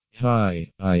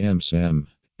Hi, I am Sam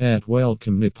at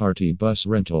Welcome to Party Bus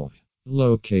Rental,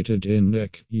 located in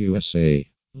Nick, USA.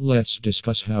 Let's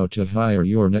discuss how to hire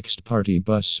your next party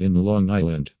bus in Long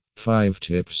Island. 5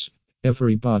 tips.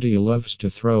 Everybody loves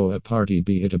to throw a party,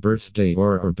 be it a birthday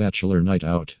or bachelor night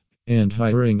out. And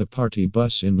hiring a party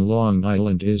bus in Long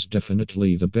Island is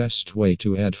definitely the best way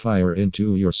to add fire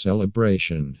into your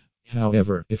celebration.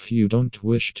 However, if you don't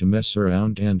wish to mess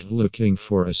around and looking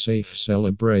for a safe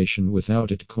celebration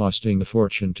without it costing a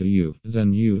fortune to you,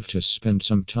 then you've to spend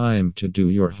some time to do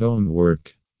your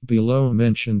homework. Below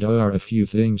mentioned are a few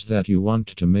things that you want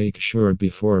to make sure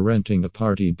before renting a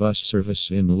party bus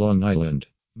service in Long Island.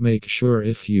 Make sure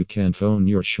if you can phone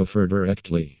your chauffeur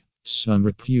directly. Some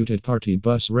reputed party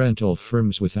bus rental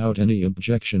firms without any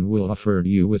objection will offer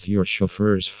you with your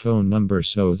chauffeur's phone number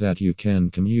so that you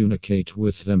can communicate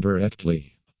with them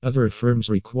directly. Other firms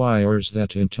requires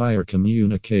that entire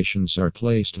communications are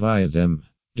placed via them.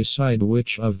 Decide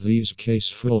which of these case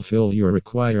fulfill your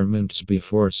requirements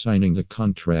before signing the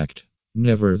contract.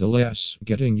 Nevertheless,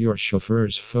 getting your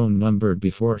chauffeur's phone number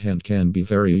beforehand can be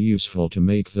very useful to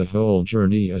make the whole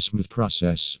journey a smooth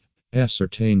process.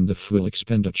 Ascertain the full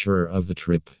expenditure of the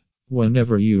trip.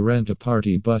 Whenever you rent a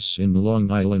party bus in Long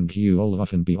Island, you'll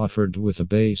often be offered with a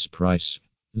base price.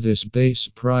 This base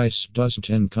price doesn't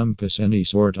encompass any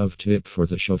sort of tip for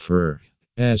the chauffeur.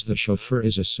 As the chauffeur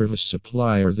is a service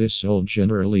supplier, this will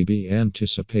generally be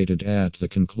anticipated at the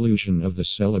conclusion of the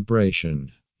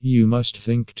celebration. You must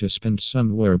think to spend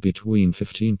somewhere between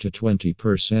 15 to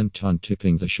 20% on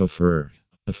tipping the chauffeur.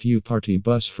 A few party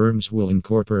bus firms will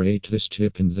incorporate this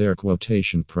tip in their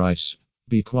quotation price.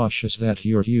 Be cautious that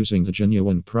you're using the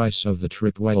genuine price of the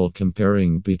trip while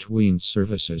comparing between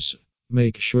services.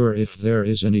 Make sure if there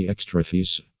is any extra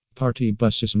fees. Party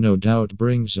buses no doubt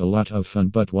brings a lot of fun,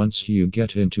 but once you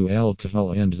get into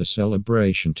alcohol and the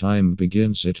celebration time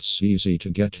begins, it's easy to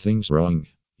get things wrong.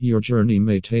 Your journey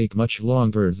may take much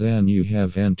longer than you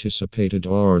have anticipated,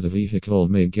 or the vehicle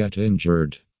may get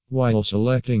injured. While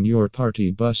selecting your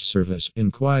party bus service,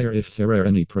 inquire if there are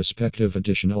any prospective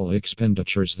additional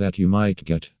expenditures that you might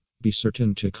get. Be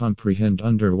certain to comprehend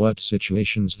under what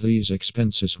situations these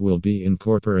expenses will be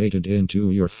incorporated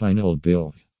into your final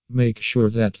bill. Make sure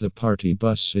that the party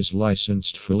bus is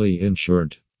licensed, fully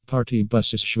insured. Party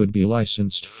buses should be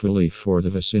licensed fully for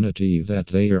the vicinity that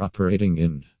they are operating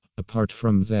in. Apart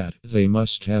from that, they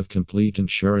must have complete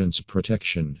insurance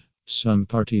protection. Some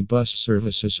party bus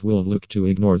services will look to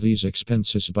ignore these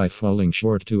expenses by falling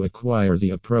short to acquire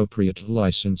the appropriate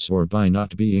license or by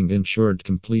not being insured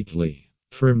completely.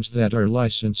 Firms that are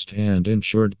licensed and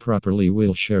insured properly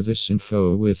will share this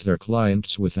info with their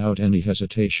clients without any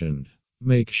hesitation.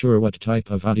 Make sure what type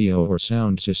of audio or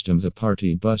sound system the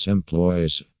party bus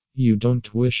employs. You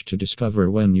don't wish to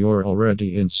discover when you're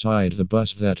already inside the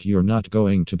bus that you're not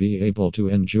going to be able to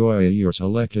enjoy your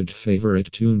selected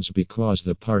favorite tunes because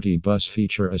the party bus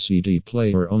feature a CD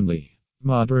player only.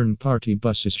 Modern party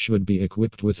buses should be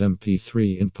equipped with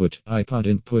MP3 input, iPod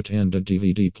input, and a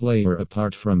DVD player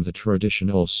apart from the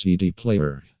traditional CD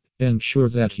player. Ensure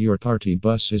that your party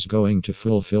bus is going to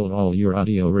fulfill all your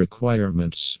audio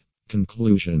requirements.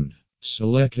 Conclusion.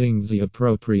 Selecting the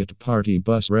appropriate party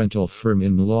bus rental firm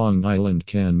in Long Island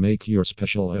can make your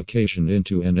special occasion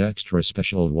into an extra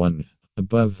special one.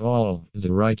 Above all,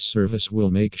 the right service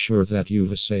will make sure that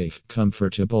you've a safe,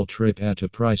 comfortable trip at a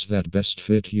price that best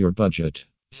fit your budget.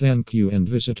 Thank you, and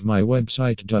visit my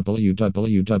website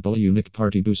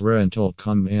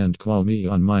www.nickpartybusrental.com and call me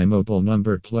on my mobile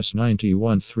number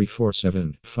 +91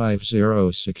 347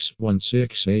 506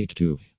 1682.